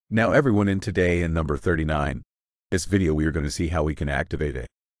Now everyone in today in number 39. This video we are going to see how we can activate a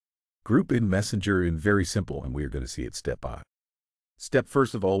group in Messenger in very simple, and we are going to see it step by step.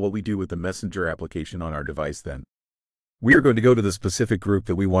 First of all, what we do with the Messenger application on our device, then we are going to go to the specific group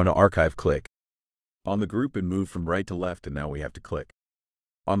that we want to archive. Click on the group and move from right to left, and now we have to click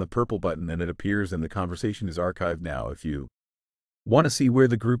on the purple button and it appears and the conversation is archived. Now if you want to see where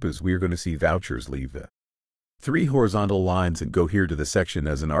the group is, we are going to see vouchers. Leave the 3 horizontal lines and go here to the section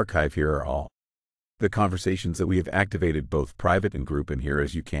as an archive. Here are all the conversations that we have activated, both private and group, and here,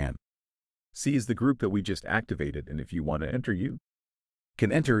 as you can see, is the group that we just activated. And if you want to enter, you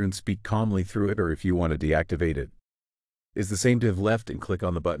can enter and speak calmly through it, or if you want to deactivate it, is the same to have left and click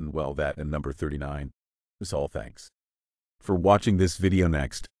on the button. Well, that and number 39 is all. Thanks for watching this video.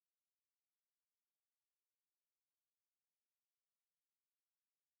 Next.